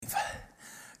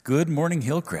Good morning,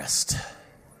 Hillcrest.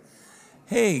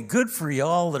 Hey, good for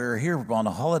y'all that are here on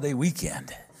a holiday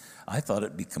weekend. I thought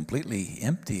it'd be completely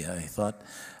empty. I thought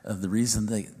the reason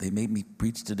they made me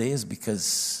preach today is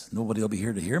because nobody will be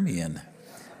here to hear me. And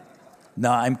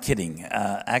no, I'm kidding.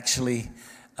 Actually,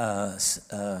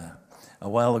 a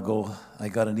while ago, I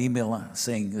got an email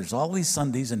saying there's all these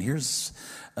Sundays, and here's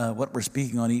what we're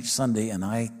speaking on each Sunday. And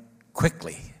I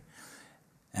quickly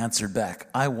answered back,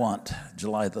 I want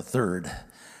July the 3rd.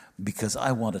 Because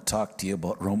I want to talk to you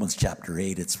about Romans chapter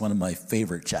 8. It's one of my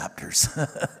favorite chapters.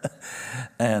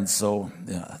 And so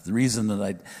the reason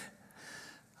that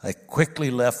I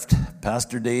quickly left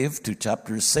Pastor Dave to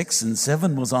chapters 6 and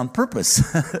 7 was on purpose.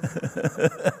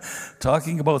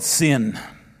 Talking about sin.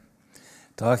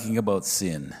 Talking about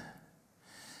sin.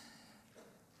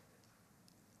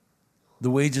 The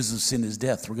wages of sin is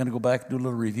death. We're going to go back and do a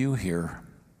little review here.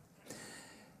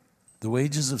 The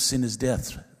wages of sin is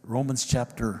death. Romans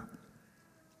chapter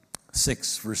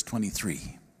 6, verse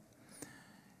 23.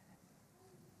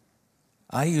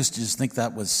 I used to just think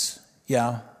that was,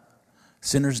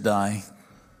 sinners die,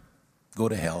 go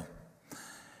to hell.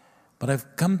 But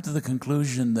I've come to the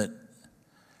conclusion that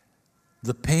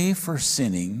the pay for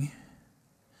sinning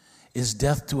is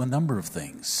death to a number of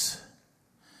things.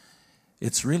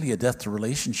 It's really a death to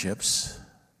relationships.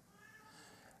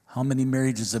 How many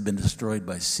marriages have been destroyed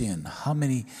by sin? How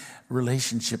many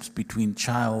relationships between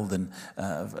child and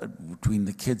between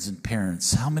the kids and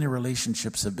parents? How many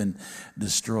relationships have been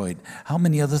destroyed? How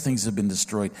many other things have been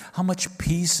destroyed? How much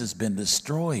peace has been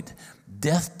destroyed?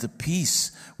 Death to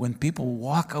peace. When people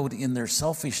walk out in their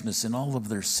selfishness and all of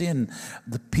their sin,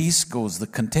 the peace goes, the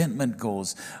contentment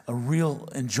goes, a real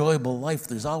enjoyable life.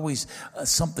 There's always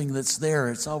something that's there.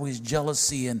 It's always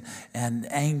jealousy and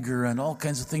anger and all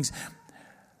kinds of things.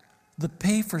 The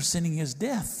pay for sinning is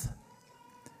death.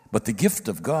 But the gift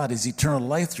of God is eternal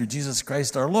life through Jesus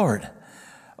Christ our Lord.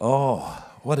 Oh,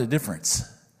 what a difference.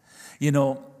 You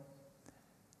know,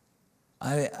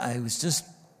 I was just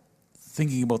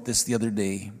thinking about this the other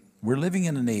day. We're living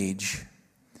in an age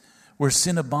where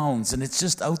sin abounds, and it's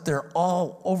just out there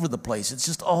all over the place. It's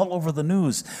just all over the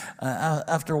news.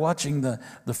 After watching the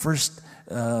first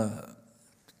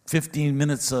 15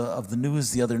 minutes of the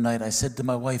news the other night, I said to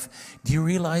my wife, do you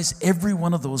realize every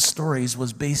one of those stories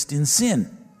was based in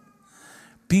sin?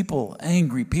 People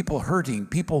angry, people hurting,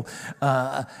 people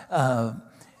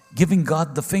giving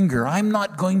God the finger. I'm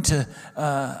not going to,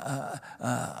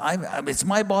 it's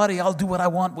my body, I'll do what I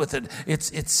want with it.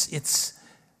 It's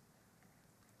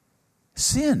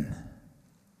sin.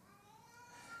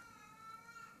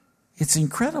 It's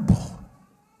incredible.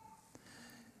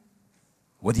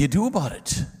 What do you do about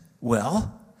it?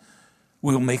 Well,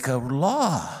 we'll make a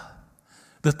law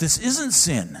that this isn't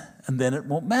sin, and then it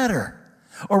won't matter.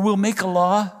 Or we'll make a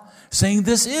law saying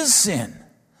this is sin.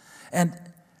 And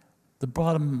the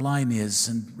bottom line is,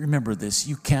 and remember this,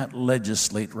 you can't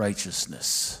legislate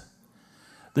righteousness.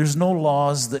 There's no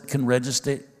laws that can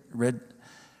legislate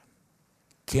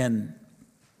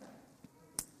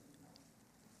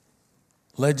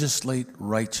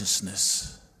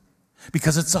righteousness.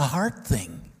 Because it's a heart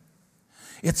thing.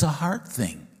 It's a heart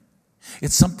thing.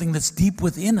 It's something that's deep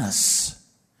within us.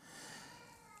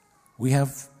 We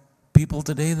have people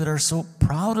today that are so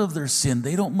proud of their sin.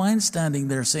 They don't mind standing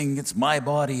there saying, it's my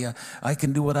body. I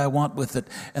can do what I want with it.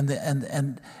 And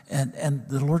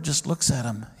the Lord just looks at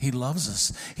them. He loves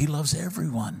us. He loves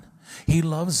everyone. He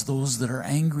loves those that are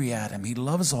angry at him. He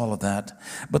loves all of that.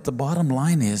 But the bottom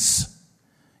line is,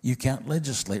 you can't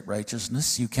legislate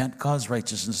righteousness. You can't cause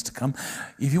righteousness to come.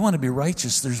 If you want to be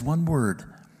righteous, there's one word.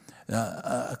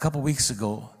 A couple weeks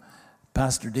ago,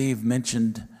 Pastor Dave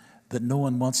mentioned that no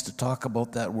one wants to talk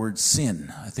about that word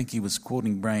sin. I think he was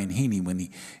quoting Brian Haney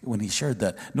when he shared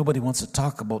that. Nobody wants to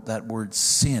talk about that word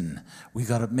sin. We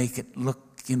got to make it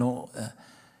look,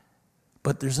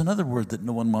 but there's another word that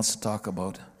no one wants to talk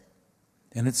about,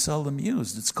 and it's seldom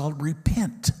used. It's called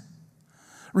repent.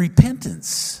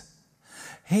 Repentance.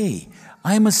 Hey,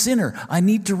 I'm a sinner. I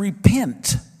need to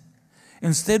repent.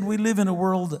 Instead, we live in a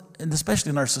world, and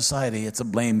especially in our society, it's a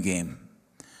blame game.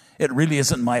 It really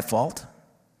isn't my fault.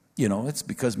 It's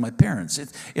because my parents.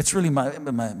 It's really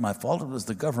my fault. It was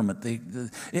the government.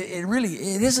 It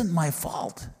isn't my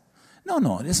fault.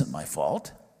 No, it isn't my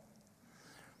fault.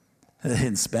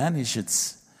 In Spanish,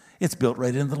 it's built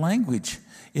right into the language.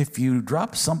 If you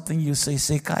drop something, you say,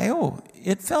 se cayó.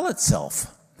 It fell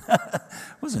itself.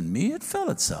 It wasn't me, it fell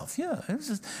itself. Yeah,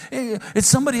 it's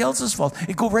somebody else's fault.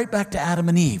 It go right back to Adam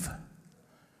and Eve.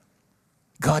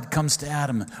 God comes to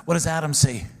Adam. What does Adam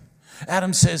say?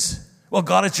 Adam says, well,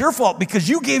 God, it's your fault because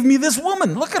you gave me this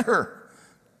woman. Look at her.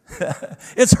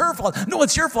 It's her fault. No,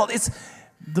 it's your fault. It's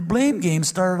the blame game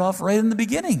started off right in the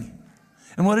beginning.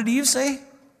 And what did Eve say?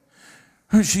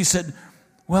 She said,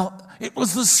 well, it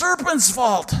was the serpent's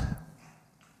fault.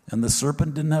 And the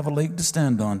serpent didn't have a leg to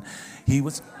stand on.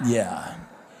 Yeah.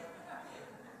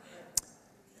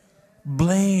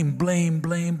 Blame.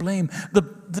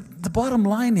 The bottom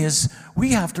line is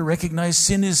we have to recognize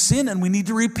sin is sin and we need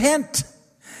to repent.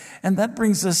 And that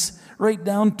brings us right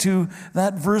down to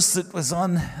that verse that was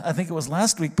on, I think it was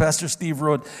last week, Pastor Steve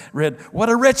read, what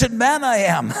a wretched man I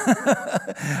am.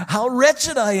 How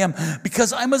wretched I am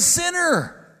because I'm a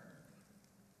sinner.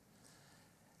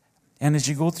 And as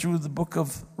you go through the book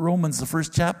of Romans, the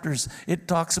first chapters, it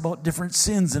talks about different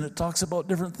sins and it talks about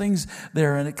different things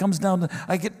there. And it comes down to,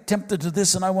 I get tempted to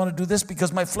this and I want to do this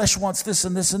because my flesh wants this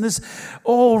and this and this.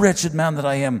 Oh, wretched man that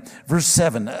I am. Verse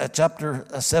 7, chapter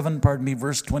 7,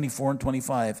 verse 24 and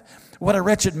 25. What a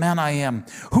wretched man I am.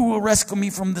 Who will rescue me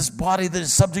from this body that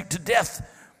is subject to death?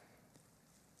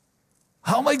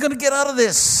 How am I going to get out of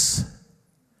this?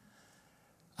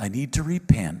 I need to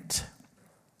repent.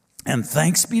 And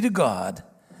thanks be to God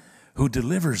who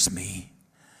delivers me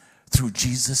through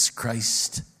Jesus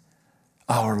Christ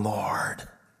our Lord.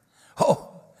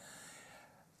 Oh,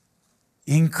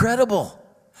 incredible.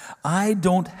 I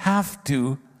don't have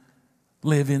to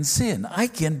live in sin. I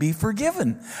can be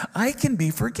forgiven.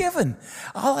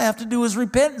 All I have to do is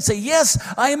repent and say, yes,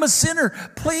 I am a sinner.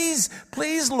 Please,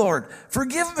 Lord,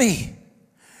 forgive me.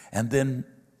 And then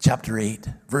chapter 8,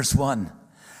 verse 1.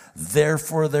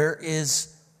 Therefore there is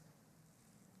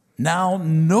now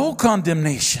no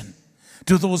condemnation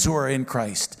to those who are in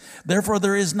Christ. Therefore,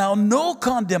 there is now no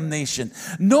condemnation.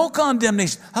 No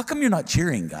condemnation. How come you're not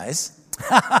cheering, guys?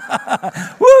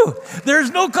 Woo!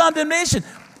 There's no condemnation.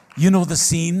 You know the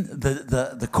scene,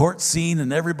 the court scene,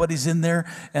 and everybody's in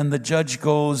there, and the judge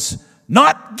goes,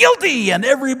 not guilty, and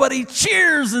everybody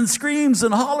cheers and screams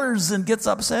and hollers and gets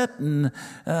upset, and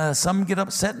some get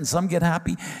upset and some get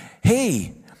happy.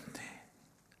 Hey,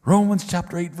 Romans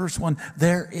chapter 8, verse 1,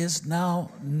 there is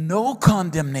now no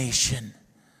condemnation.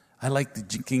 I like the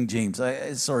King James.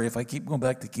 Sorry if I keep going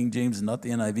back to King James and not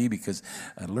the NIV because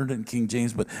I learned it in King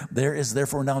James, but there is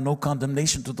therefore now no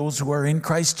condemnation to those who are in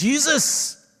Christ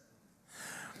Jesus.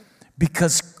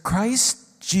 Because through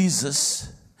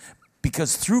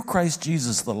Christ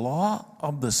Jesus, the law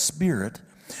of the Spirit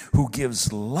who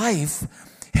gives life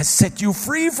has set you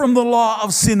free from the law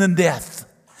of sin and death.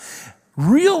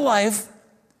 Real life,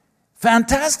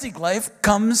 fantastic life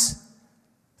comes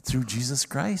through Jesus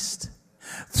Christ.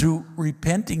 Through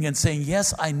repenting and saying,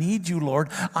 yes, I need you, Lord.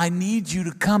 I need you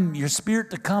to come, your Spirit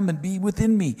to come and be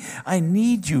within me. I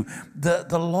need you.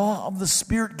 The law of the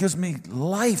Spirit gives me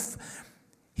life.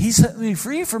 He set me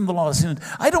free from the law of sin.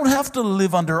 I don't have to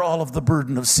live under all of the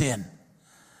burden of sin.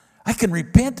 I can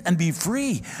repent and be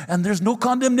free, and there's no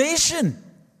condemnation.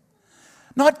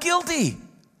 Not guilty.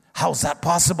 How's that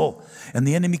possible? And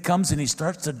the enemy comes and he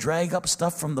starts to drag up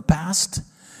stuff from the past.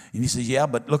 And he says, yeah,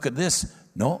 but look at this.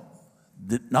 No,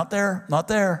 not there.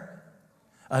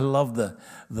 I love the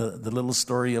little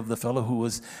story of the fellow who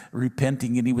was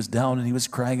repenting and he was down and he was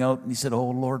crying out and he said, oh,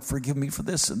 Lord, forgive me for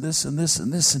this and this and this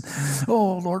and this. And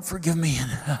oh, Lord, forgive me.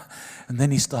 And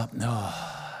then he stopped. No.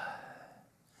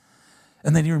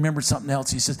 And then he remembered something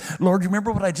else. He says, Lord,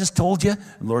 remember what I just told you? And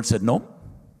the Lord said, nope.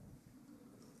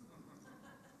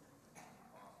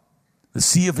 The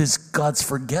sea of God's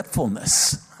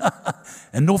forgetfulness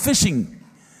and no fishing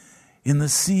in the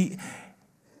sea.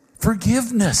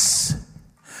 Forgiveness.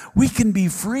 We can be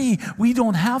free. We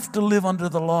don't have to live under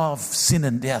the law of sin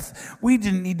and death. We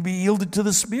didn't need to be yielded to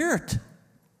the Spirit.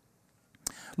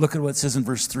 Look at what it says in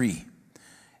verse 3.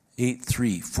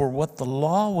 8:3. For what the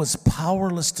law was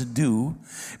powerless to do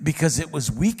because it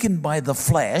was weakened by the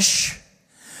flesh,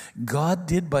 God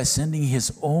did by sending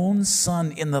his own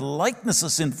Son in the likeness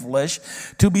of sinful flesh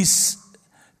to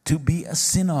be a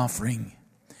sin offering.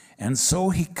 And so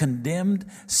he condemned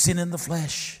sin in the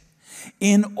flesh,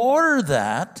 in order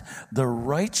that the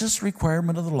righteous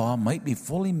requirement of the law might be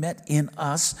fully met in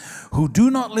us who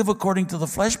do not live according to the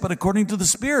flesh, but according to the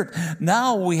Spirit.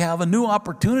 Now we have a new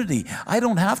opportunity. I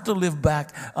don't have to live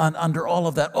back under all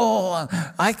of that. Oh,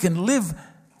 I can live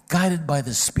guided by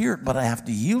the Spirit, but I have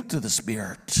to yield to the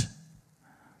Spirit.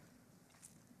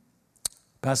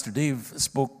 Pastor Dave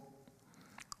spoke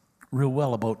real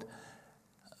well about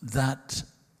that.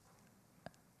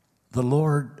 The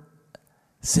Lord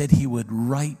said he would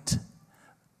write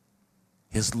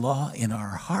his law in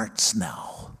our hearts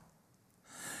now.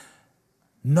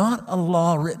 Not a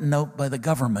law written out by the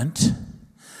government,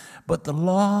 but the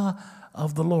law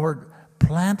of the Lord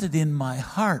planted in my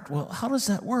heart. Well, how does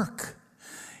that work?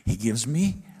 He gives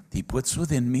me He puts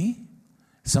within me.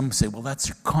 Some say, well, that's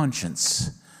your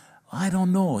conscience. I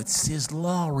don't know. It's His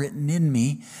law written in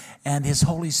me, and His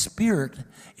Holy Spirit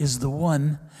is the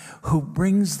one who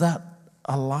brings that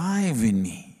alive in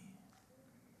me.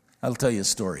 I'll tell you a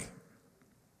story.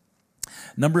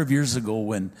 A number of years ago,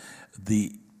 when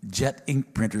the jet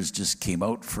ink printers just came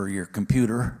out for your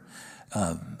computer,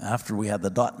 after we had the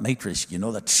dot matrix,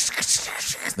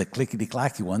 the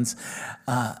clickety-clacky ones,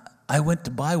 I went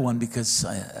to buy one because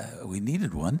we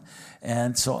needed one.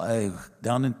 And so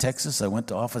down in Texas, I went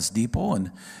to Office Depot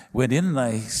and went in, and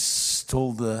I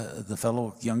told the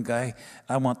fellow young guy,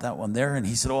 I want that one there. And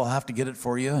he said, I'll have to get it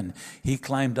for you. And he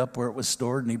climbed up where it was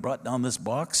stored, and he brought down this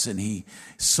box, and he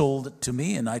sold it to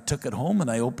me. And I took it home,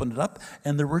 and I opened it up,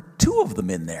 and there were 2 of them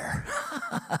in there.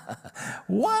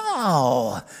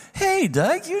 Wow. Hey,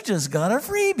 Doug, you just got a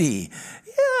freebie.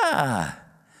 Yeah.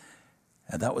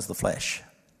 And that was the flesh.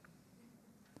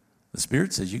 The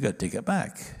Spirit says, you got to take it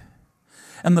back.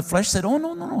 And the flesh said, oh,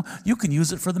 no. You can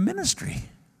use it for the ministry.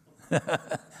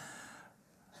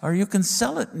 Or you can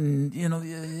sell it, and,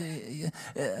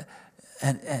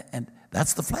 and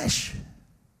that's the flesh.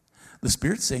 The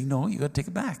Spirit's saying, no, you got to take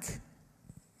it back.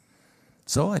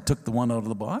 So I took the one out of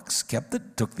the box, kept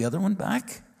it, took the other one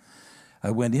back. I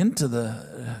went into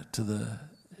the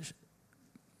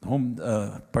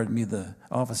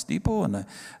Office Depot, and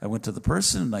I went to the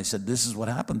person, and I said, this is what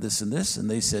happened, this and this. And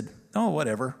they said, oh,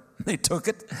 whatever. They took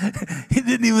it. He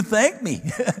didn't even thank me.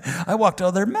 I walked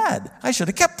out there mad. I should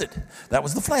have kept it. That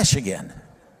was the flesh again.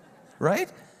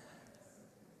 Right?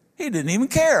 He didn't even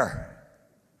care.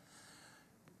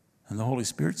 And the Holy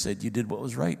Spirit said, you did what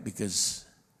was right because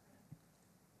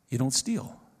you don't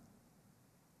steal.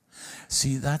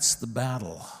 See, that's the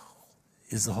battle.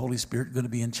 Is the Holy Spirit going to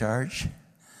be in charge?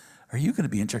 Are you going to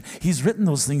be in charge? He's written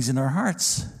those things in our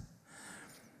hearts.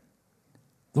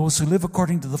 Those who live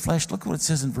according to the flesh, look what it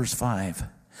says in verse 5.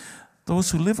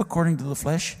 Those who live according to the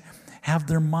flesh have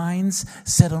their minds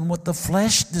set on what the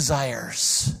flesh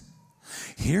desires.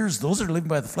 Those that are living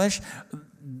by the flesh,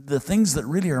 the things that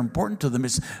really are important to them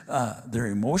is their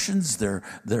emotions, their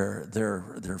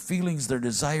feelings, their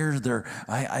desires.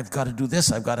 I've got to do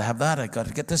this. I've got to have that. I've got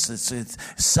to get this. It's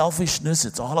selfishness.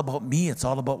 It's all about me. It's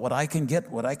all about what I can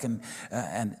get, what I can,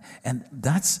 and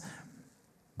that's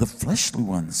the fleshly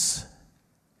ones.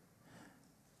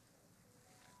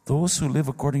 Those who live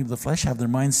according to the flesh have their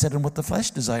minds set on what the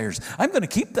flesh desires. I'm going to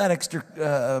keep that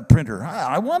extra printer.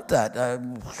 I want that.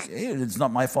 It's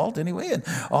not my fault anyway.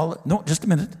 No, just a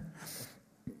minute.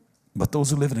 But those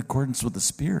who live in accordance with the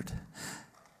Spirit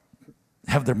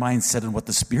have their minds set on what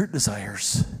the Spirit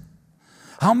desires.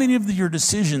 How many of your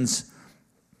decisions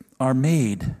are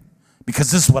made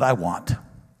because this is what I want?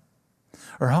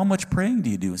 Or how much praying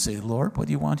do you do and say, Lord, what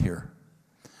do you want here?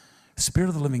 Spirit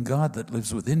of the living God that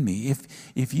lives within me,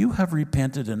 if you have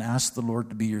repented and asked the Lord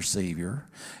to be your Savior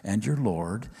and your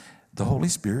Lord, the Holy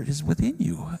Spirit is within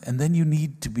you. And then you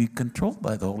need to be controlled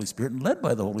by the Holy Spirit and led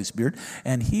by the Holy Spirit,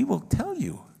 and He will tell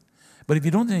you. But if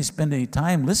you don't spend any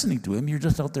time listening to Him, you're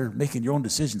just out there making your own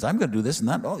decisions. I'm going to do this and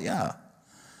that. Oh, yeah.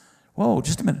 Whoa,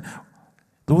 just a minute.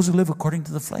 Those who live according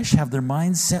to the flesh have their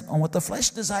minds set on what the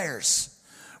flesh desires.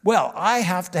 Well, I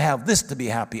have to have this to be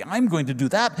happy. I'm going to do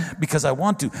that because I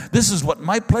want to. This is what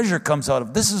my pleasure comes out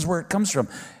of. This is where it comes from.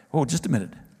 Oh, just a minute.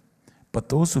 But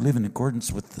those who live in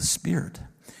accordance with the Spirit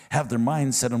have their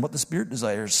minds set on what the Spirit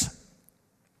desires.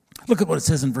 Look at what it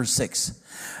says in verse 6.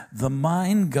 The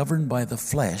mind governed by the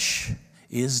flesh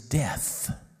is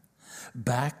death.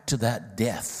 Back to that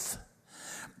death.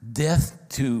 Death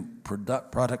to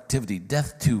productivity,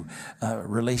 death to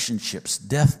relationships,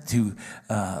 death to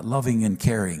loving and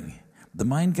caring. The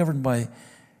mind governed by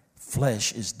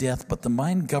flesh is death, but the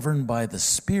mind governed by the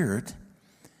Spirit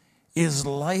is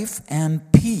life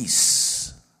and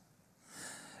peace.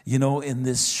 In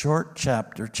this short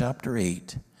chapter, chapter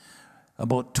 8,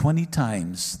 about 20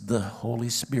 times the Holy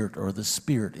Spirit or the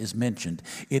Spirit is mentioned.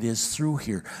 It is through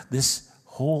here. This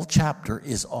whole chapter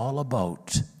is all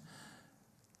about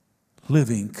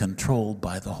living controlled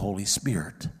by the Holy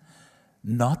Spirit,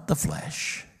 not the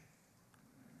flesh.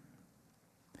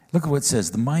 Look at what it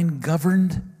says. The mind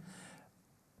governed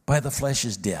by the flesh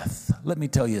is death. Let me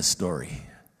tell you a story.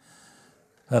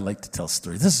 I like to tell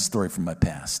stories. This is a story from my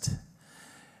past.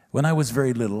 When I was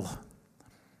very little,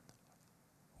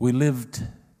 we lived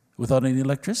without any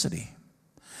electricity.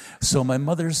 So my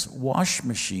mother's wash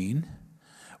machine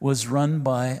was run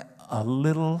by a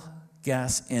little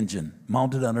gas engine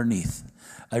mounted underneath.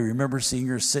 I remember seeing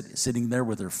her sitting there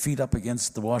with her feet up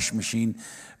against the washing machine,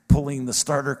 pulling the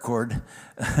starter cord.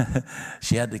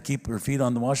 She had to keep her feet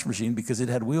on the washing machine because it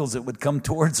had wheels that would come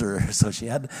towards her. So she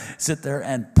had to sit there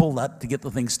and pull that to get the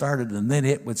thing started, and then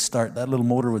it would start. That little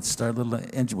motor would start, little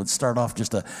engine would start off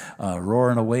just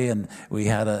roaring away, and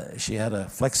she had a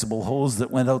flexible hose that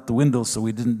went out the window so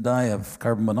we didn't die of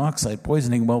carbon monoxide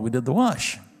poisoning while we did the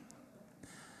wash.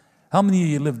 How many of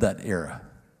you lived that era?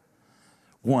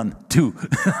 1, 2,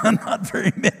 not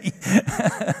very many.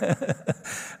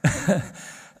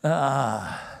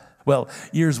 Well,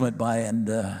 years went by, and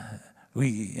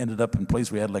we ended up in a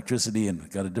place where we had electricity and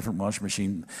got a different washing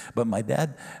machine. But my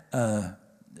dad,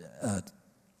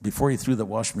 before he threw the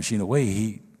washing machine away,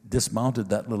 he dismounted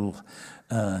that little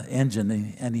engine,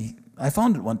 and I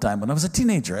found it one time when I was a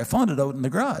teenager. I found it out in the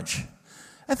garage.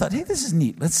 I thought, hey, this is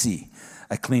neat. Let's see.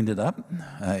 I cleaned it up.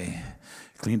 I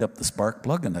cleaned up the spark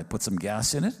plug, and I put some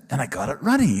gas in it, and I got it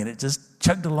running, and it just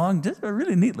chugged along, just a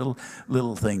really neat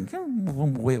little thing.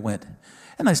 Away it went.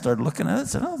 And I started looking at it and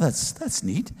said, oh, that's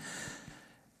neat.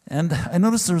 And I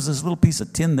noticed there was this little piece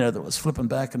of tin there that was flipping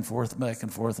back and forth, and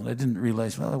I didn't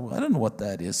realize, well, I don't know what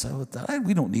that is. So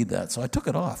we don't need that. So I took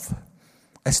it off.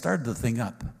 I started the thing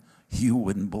up. You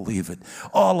wouldn't believe it.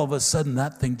 All of a sudden,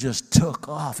 that thing just took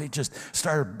off. It just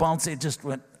started bouncing. It just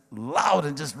went loud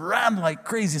and just ran like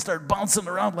crazy, started bouncing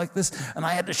around like this, and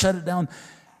I had to shut it down.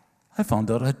 I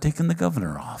found out I'd taken the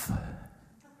governor off.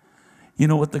 You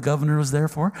know what the governor was there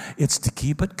for? It's to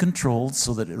keep it controlled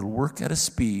so that it'll work at a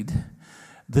speed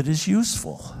that is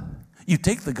useful. You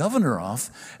take the governor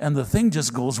off, and the thing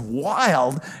just goes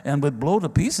wild and would blow to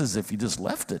pieces if you just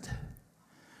left it.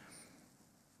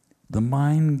 The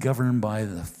mind governed by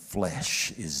the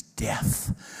flesh is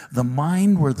death. The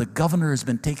mind where the governor has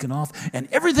been taken off, and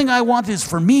everything I want is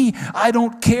for me. I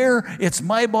don't care. It's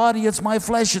my body. It's my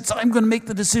flesh. I'm going to make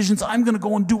the decisions. I'm going to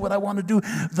go and do what I want to do.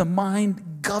 The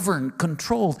mind governed,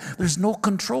 controlled. There's no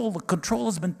control. The control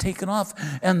has been taken off,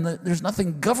 and there's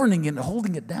nothing governing it,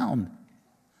 holding it down.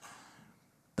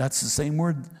 That's the same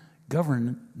word,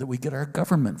 govern, that we get our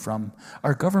government from.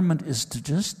 Our government is to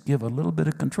just give a little bit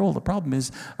of control. The problem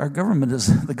is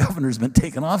the governor's been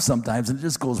taken off sometimes, and it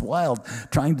just goes wild,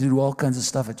 trying to do all kinds of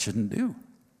stuff it shouldn't do.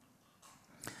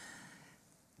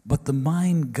 But the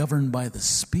mind governed by the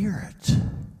Spirit,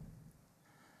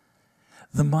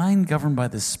 the mind governed by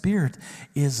the Spirit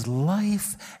is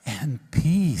life and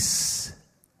peace.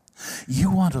 You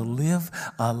want to live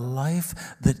a life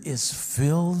that is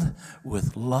filled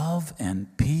with love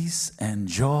and peace and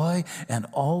joy and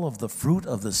all of the fruit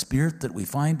of the Spirit that we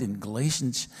find in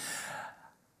Galatians.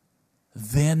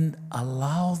 Then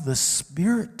allow the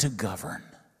Spirit to govern.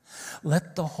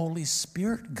 Let the Holy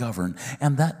Spirit govern.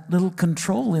 And that little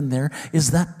control in there is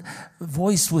that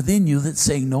voice within you that's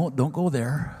saying, no, don't go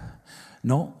there.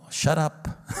 No, shut up.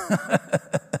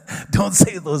 Don't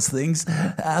say those things.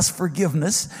 Ask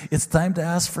forgiveness. It's time to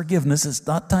ask forgiveness. It's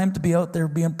not time to be out there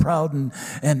being proud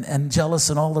and jealous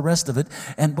and all the rest of it.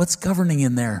 And what's governing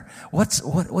in there?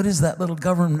 What is that little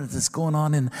government that's going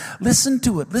on in? Listen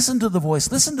to it. Listen to the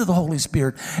voice. Listen to the Holy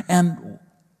Spirit. And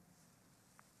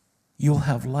you'll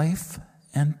have life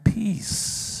and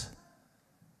peace.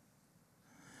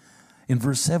 In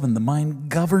verse 7, the mind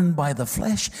governed by the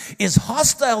flesh is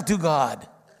hostile to God.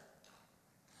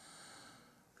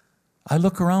 I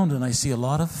look around and I see a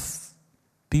lot of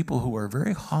people who are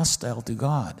very hostile to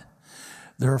God.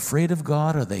 They're afraid of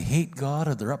God, or they hate God,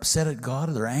 or they're upset at God,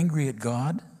 or they're angry at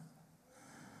God.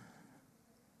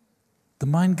 The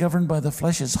mind governed by the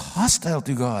flesh is hostile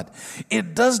to God.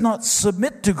 It does not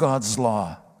submit to God's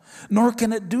law, nor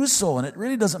can it do so. And it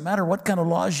really doesn't matter what kind of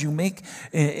laws you make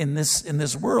in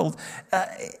this world.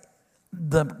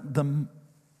 The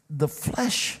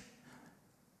flesh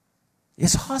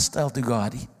is hostile to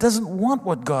God. He doesn't want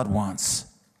what God wants.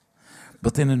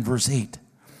 But then in verse 8,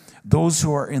 those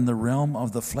who are in the realm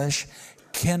of the flesh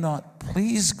cannot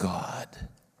please God.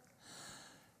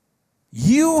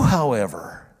 You,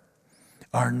 however,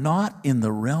 are not in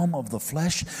the realm of the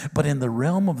flesh, but in the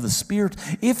realm of the Spirit,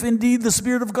 if indeed the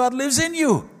Spirit of God lives in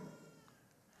you.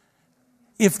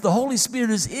 If the Holy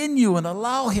Spirit is in you and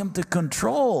allow Him to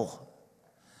control.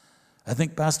 I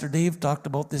think Pastor Dave talked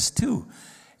about this too.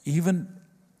 Even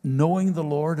knowing the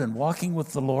Lord and walking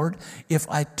with the Lord, if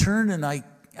I turn and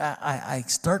I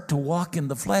start to walk in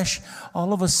the flesh,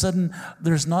 all of a sudden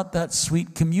there's not that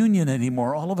sweet communion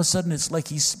anymore. All of a sudden it's like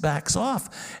He backs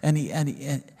off.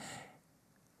 And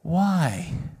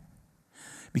why?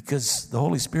 Because the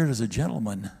Holy Spirit is a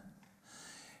gentleman,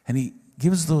 and He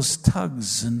gives those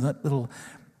tugs and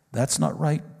that's not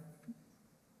right.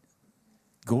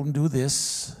 Go and do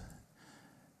this.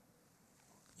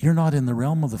 You're not in the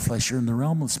realm of the flesh, you're in the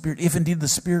realm of the Spirit. If indeed the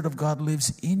Spirit of God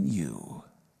lives in you.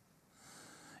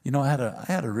 You know, I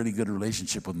had a really good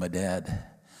relationship with my dad.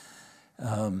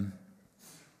 But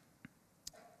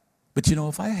you know,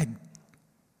 if I had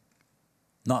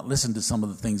not listened to some of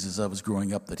the things as I was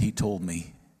growing up that he told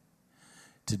me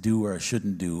to do or I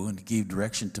shouldn't do, and gave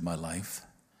direction to my life,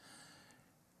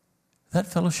 that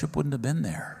fellowship wouldn't have been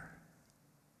there.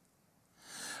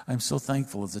 I'm so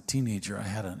thankful. As a teenager, I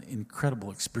had an incredible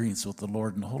experience with the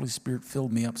Lord, and the Holy Spirit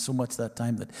filled me up so much that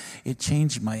time that it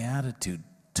changed my attitude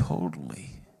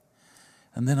totally.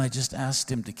 And then I just asked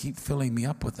him to keep filling me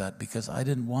up with that, because I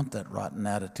didn't want that rotten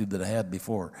attitude that I had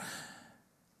before.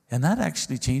 And that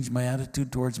actually changed my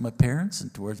attitude towards my parents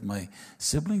and towards my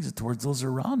siblings and towards those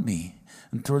around me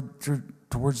and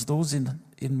towards those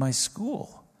in my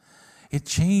school. It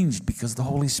changed because the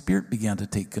Holy Spirit began to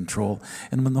take control.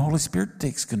 And when the Holy Spirit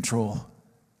takes control,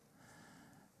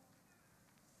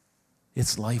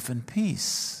 it's life and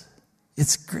peace.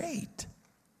 It's great.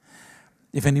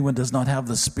 If anyone does not have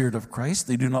the Spirit of Christ,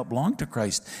 they do not belong to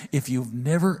Christ. If you've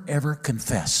never, ever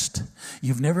confessed,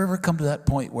 you've never, ever come to that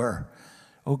point where,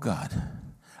 oh God,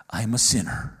 I'm a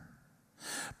sinner.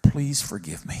 Please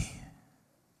forgive me.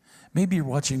 Maybe you're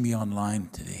watching me online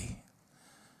today.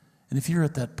 And if you're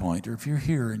at that point, or if you're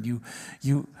here and you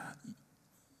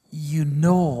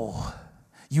know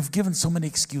you've given so many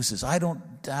excuses. I don't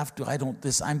have to, I don't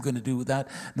this, I'm going to do that.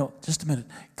 No, just a minute.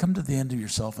 Come to the end of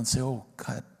yourself and say, oh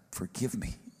God, forgive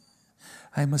me.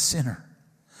 I'm a sinner.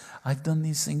 I've done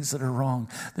these things that are wrong.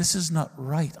 This is not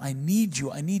right. I need you.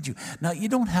 I need you. Now, you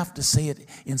don't have to say it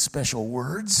in special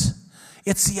words.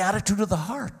 It's the attitude of the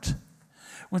heart.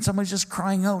 When somebody's just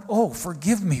crying out, oh,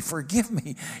 forgive me,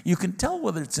 you can tell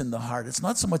whether it's in the heart. It's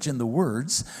not so much in the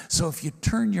words. So if you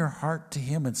turn your heart to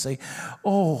him and say,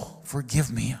 oh, forgive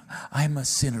me, I'm a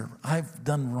sinner. I've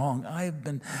done wrong.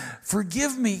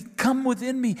 Forgive me, come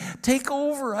within me, take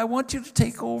over. I want you to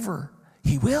take over.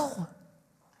 He will.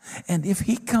 And if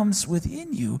he comes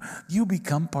within you, you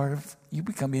become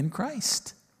in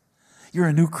Christ. You're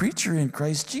a new creature in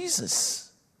Christ Jesus.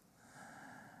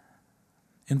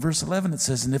 In verse 11 it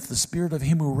says, and if the Spirit of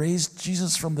him who raised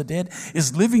Jesus from the dead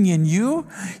is living in you,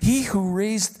 he who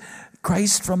raised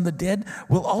Christ from the dead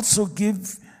will also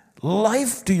give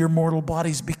life to your mortal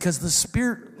bodies, because the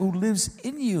Spirit who lives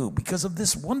in you, because of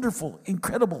this wonderful,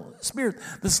 incredible Spirit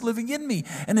that's living in me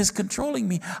and is controlling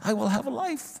me, I will have a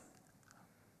life.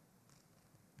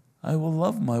 I will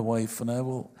love my wife, and I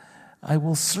will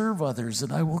serve others,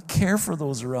 and I will care for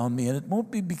those around me. And it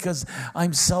won't be because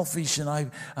I'm selfish and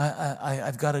I've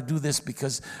got to do this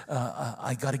because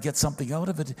I got to get something out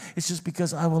of it. It's just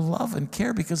because I will love and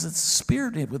care, because it's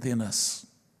Spirit within us.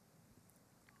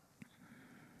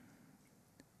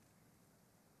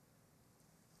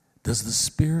 Does the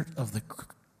Spirit of the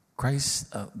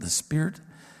Spirit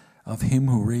of him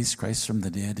who raised Christ from the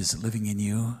dead, is it living in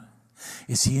you?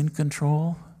 Is he in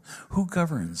control? Who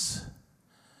governs?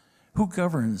 Who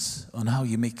governs on how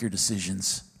you make your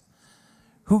decisions?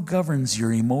 Who governs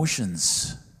your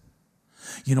emotions?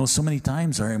 You know, so many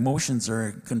times our emotions are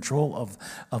in control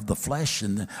of the flesh,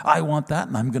 and I want that,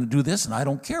 and I'm going to do this, and I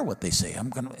don't care what they say.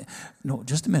 No,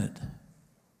 just a minute.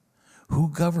 Who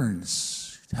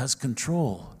governs, has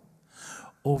control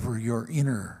over your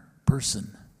inner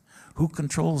person? Who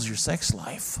controls your sex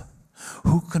life?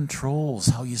 Who controls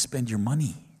how you spend your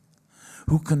money?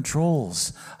 Who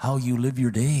controls how you live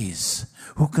your days?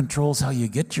 Who controls how you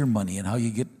get your money and how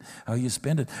you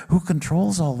spend it? Who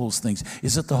controls all those things?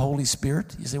 Is it the Holy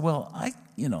Spirit? You say, well, I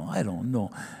don't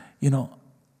know. You know,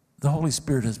 the Holy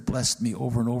Spirit has blessed me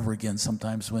over and over again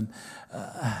sometimes when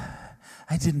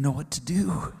I didn't know what to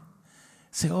do.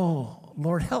 Say, oh,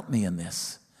 Lord, help me in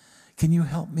this. Can you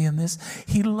help me in this?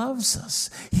 He loves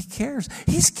us. He cares.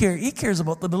 He cares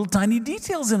about the little tiny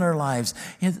details in our lives.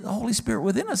 And the Holy Spirit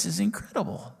within us is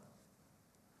incredible.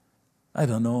 I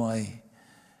don't know.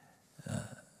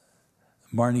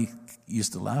 Marnie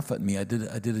used to laugh at me. I did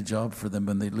a job for them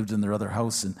when they lived in their other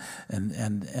house, and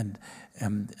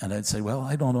I'd say, well,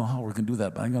 I don't know how we're going to do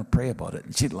that, but I'm going to pray about it.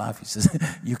 And she'd laugh. She says,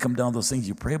 you come down those things,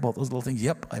 you pray about those little things.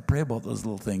 Yep, I pray about those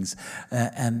little things,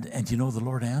 and you know, the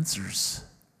Lord answers.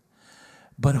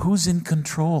 But who's in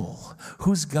control?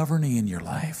 Who's governing in your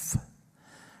life?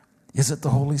 Is it the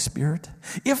Holy Spirit?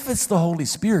 If it's the Holy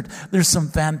Spirit, there's some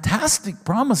fantastic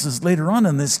promises later on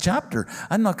in this chapter.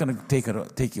 I'm not going to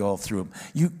take you all through them.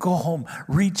 You go home,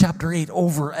 read chapter 8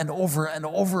 over and over and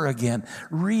over again.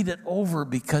 Read it over,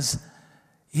 because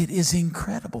it is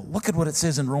incredible. Look at what it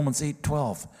says in Romans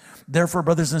 8:12. Therefore,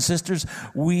 brothers and sisters,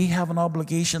 we have an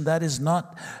obligation that is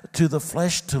not to the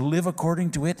flesh to live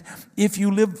according to it. If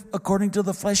you live according to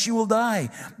the flesh, you will die.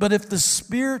 But if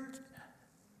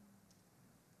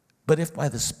by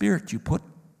the Spirit you put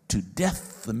to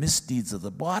death the misdeeds of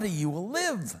the body, you will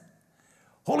live.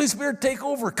 Holy Spirit, take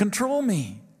over, control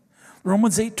me.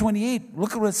 Romans 8:28,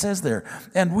 look at what it says there.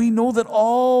 And we know that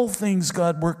all things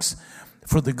God works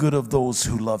for the good of those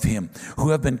who love him, who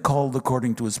have been called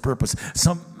according to his purpose.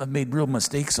 Some have made real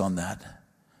mistakes on that.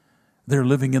 They're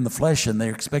living in the flesh and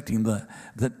they're expecting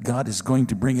that God is going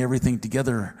to bring everything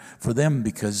together for them.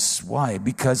 Because why?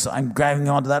 Because I'm grabbing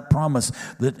onto that promise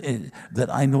that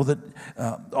I know that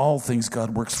all things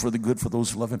God works for the good for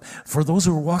those who love him. For those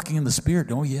who are walking in the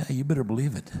Spirit, oh yeah, you better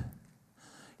believe it.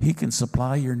 He can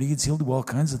supply your needs. He'll do all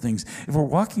kinds of things. If we're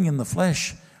walking in the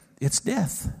flesh, it's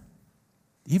death.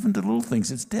 Even to little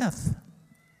things, it's death.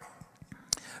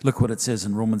 Look what it says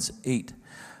in Romans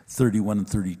 8:31 and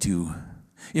 32.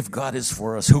 If God is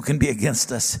for us, who can be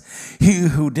against us? He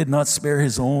who did not spare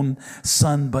his own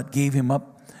son, but gave him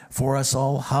up for us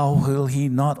all, how will he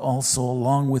not also,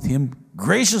 along with him,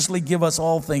 graciously give us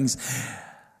all things?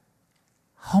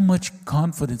 How much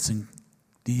confidence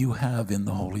do you have in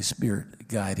the Holy Spirit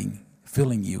guiding,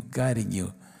 filling you, guiding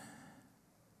you,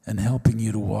 and helping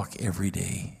you to walk every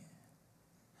day?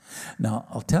 Now,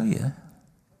 I'll tell you,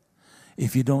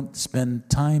 if you don't spend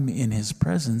time in his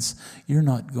presence, you're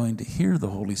not going to hear the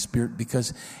Holy Spirit,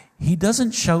 because he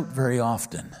doesn't shout very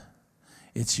often.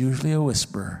 It's usually a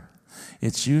whisper.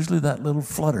 It's usually that little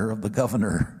flutter of the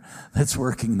governor that's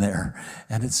working there.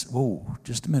 And it's, whoa,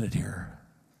 just a minute here.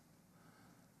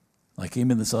 I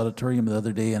came in this auditorium the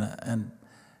other day and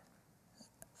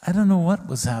I don't know what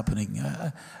was happening.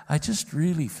 I just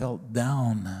really felt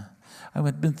down. I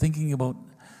had been thinking about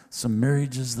some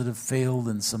marriages that have failed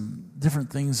and some different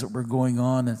things that were going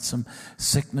on and some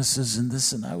sicknesses and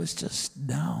this, and I was just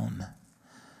down.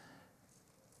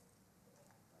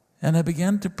 And I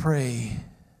began to pray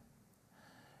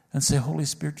and say, Holy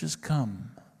Spirit, just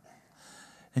come.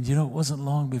 And it wasn't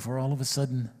long before all of a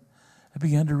sudden I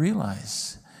began to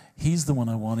realize he's the one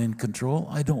I want in control.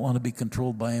 I don't want to be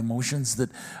controlled by emotions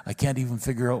that I can't even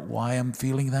figure out why I'm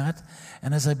feeling that.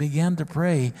 And as I began to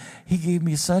pray, he gave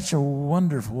me such a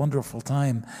wonderful, wonderful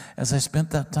time as I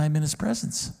spent that time in his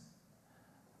presence.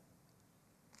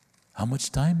 How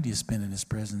much time do you spend in his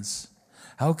presence?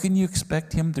 How can you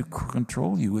expect him to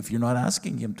control you if you're not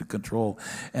asking him to control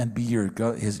and be your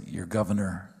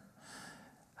governor?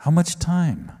 How much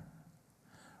time?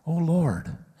 Oh,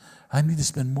 Lord, I need to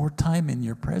spend more time in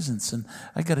your presence, and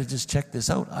I got to just check this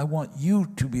out. I want you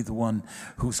to be the one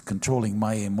who's controlling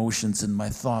my emotions and my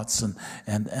thoughts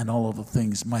and all of the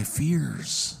things, my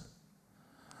fears.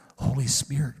 Holy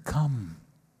Spirit, come.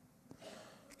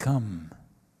 Come.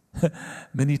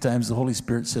 Many times the Holy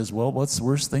Spirit says, well, what's the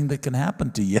worst thing that can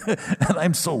happen to you? And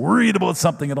I'm so worried about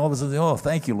something, and all of a sudden, oh,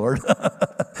 thank you, Lord.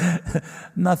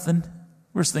 Nothing.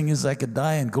 Worst thing is I could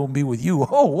die and go and be with you.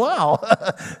 Oh, wow.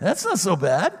 That's not so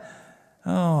bad.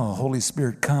 Oh, Holy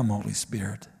Spirit, come, Holy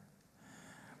Spirit.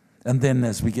 And then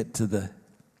as we get to the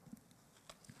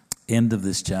end of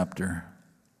this chapter,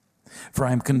 for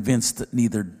I am convinced that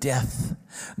neither death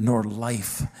nor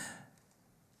life,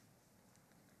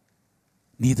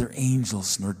 neither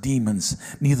angels nor demons,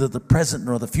 neither the present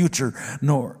nor the future,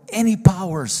 nor any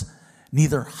powers,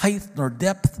 neither height nor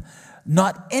depth,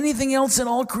 not anything else in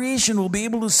all creation will be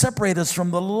able to separate us from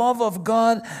the love of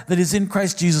God that is in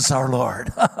Christ Jesus our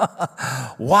Lord.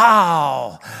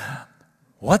 Wow!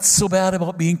 What's so bad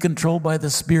about being controlled by the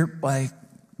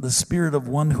Spirit of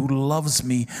one who loves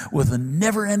me with a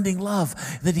never-ending love?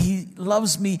 That he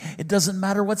loves me, it doesn't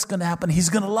matter what's going to happen, he's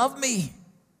going to love me.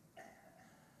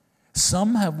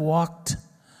 Some have walked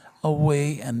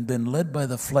away and been led by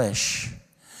the flesh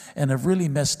and have really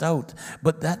messed out,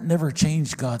 but that never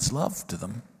changed God's love to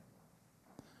them.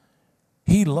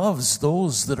 He loves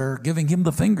those that are giving him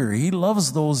the finger. He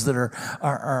loves those that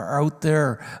are out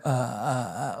there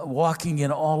walking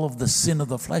in all of the sin of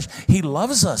the flesh. He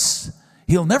loves us.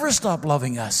 He'll never stop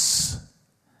loving us.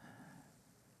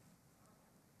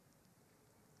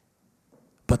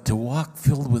 But to walk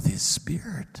filled with his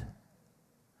Spirit,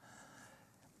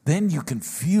 then you can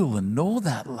feel and know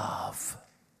that love.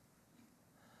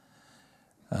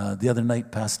 The other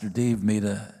night, Pastor Dave made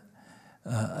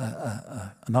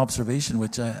an observation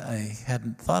which I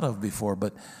hadn't thought of before,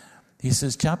 but he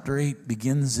says chapter 8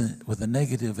 begins with a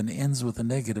negative and ends with a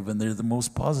negative, and they're the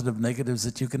most positive negatives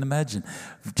that you can imagine.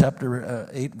 Chapter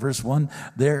 8, verse 1,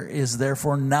 there is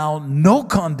therefore now no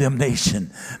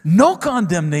condemnation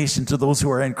to those who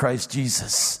are in Christ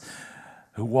Jesus,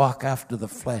 who walk after the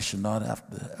flesh and not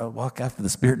after, walk after the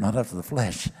Spirit, not after the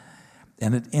flesh.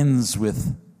 And it ends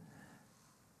with,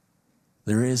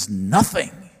 there is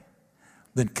nothing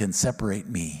that can separate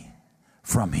me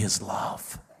from his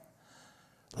love.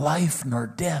 Life nor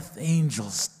death,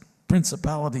 angels,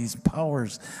 principalities,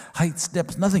 powers, heights,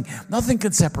 depths, nothing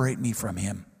can separate me from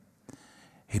him.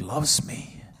 He loves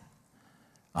me.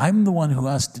 I'm the one who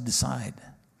has to decide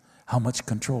how much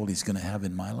control he's going to have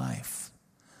in my life.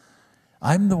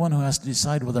 I'm the one who has to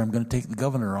decide whether I'm going to take the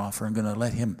governor off or I'm going to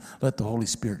let the Holy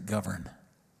Spirit govern.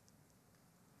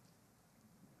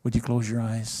 Would you close your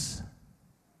eyes?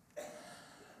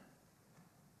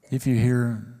 If you're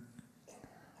here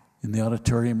in the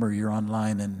auditorium or you're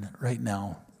online and right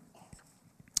now,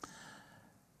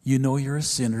 you know you're a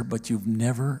sinner, but you've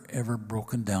never, ever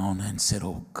broken down and said,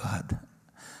 oh God,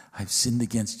 I've sinned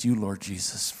against you, Lord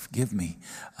Jesus. Forgive me.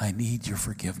 I need your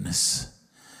forgiveness.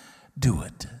 Do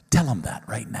it. Tell him that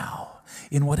right now.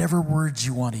 In whatever words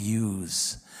you want to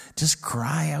use, just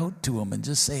cry out to him and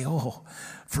just say, oh,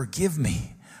 forgive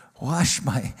me. Wash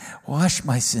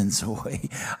my sins away.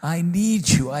 I need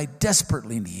you. I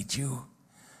desperately need you.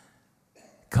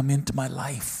 Come into my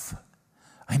life.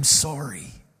 I'm sorry.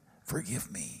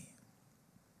 Forgive me.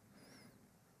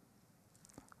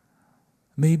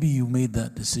 Maybe you made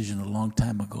that decision a long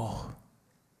time ago.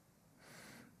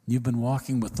 You've been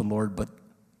walking with the Lord, but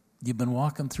you've been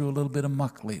walking through a little bit of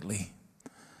muck lately.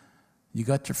 You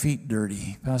got your feet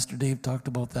dirty. Pastor Dave talked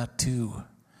about that too.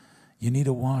 You need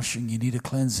a washing. You need a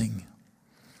cleansing.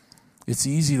 It's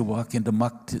easy to walk into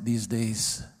muck these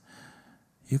days.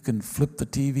 You can flip the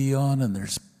TV on and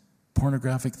there's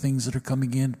pornographic things that are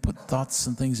coming in, put thoughts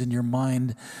and things in your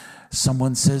mind.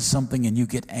 Someone says something and you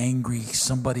get angry.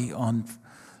 Somebody on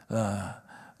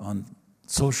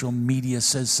social media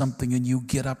says something and you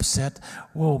get upset.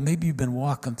 Whoa, maybe you've been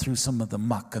walking through some of the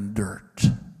muck and dirt.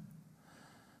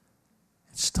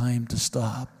 It's time to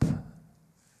stop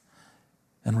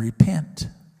and repent.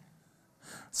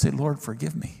 Say, Lord,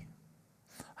 forgive me.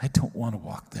 I don't want to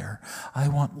walk there. I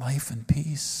want life and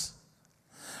peace.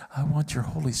 I want your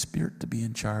Holy Spirit to be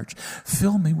in charge.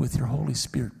 Fill me with your Holy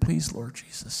Spirit. Please, Lord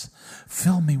Jesus,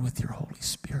 fill me with your Holy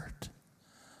Spirit.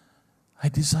 I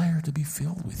desire to be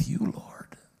filled with you,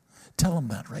 Lord. Tell him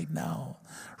that right now,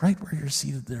 right where you're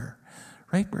seated there,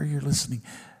 right where you're listening.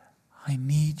 I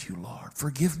need you, Lord.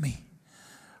 Forgive me.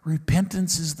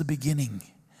 Repentance is the beginning.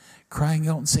 Crying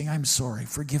out and saying, I'm sorry.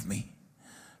 Forgive me.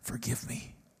 Forgive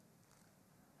me.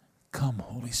 Come,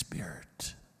 Holy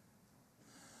Spirit.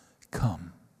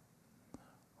 Come,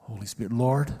 Holy Spirit.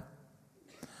 Lord,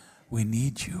 we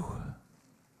need you.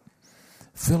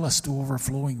 Fill us to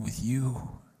overflowing with you.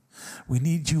 We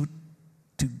need you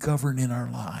to govern in our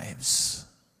lives.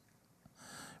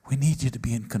 We need you to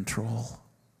be in control.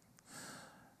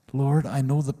 Lord, I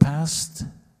know the past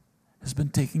has been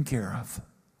taken care of.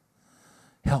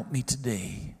 Help me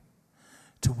today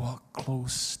to walk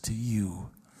close to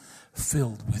you,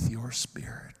 filled with your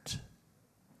Spirit.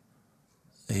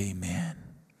 Amen.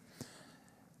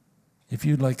 If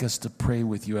you'd like us to pray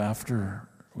with you after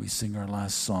we sing our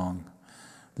last song,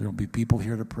 there will be people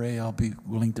here to pray. I'll be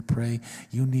willing to pray.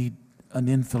 You need an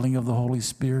infilling of the Holy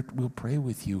Spirit, we'll pray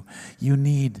with you. You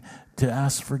need to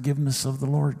ask forgiveness of the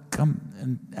Lord. Come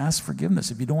and ask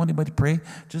forgiveness. If you don't want anybody to pray,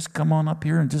 just come on up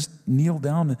here and just kneel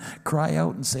down and cry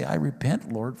out and say, I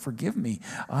repent, Lord, forgive me.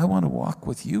 I want to walk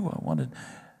with you.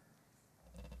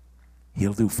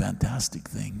 He'll do fantastic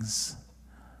things.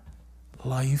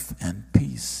 Life and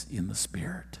peace in the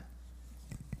Spirit.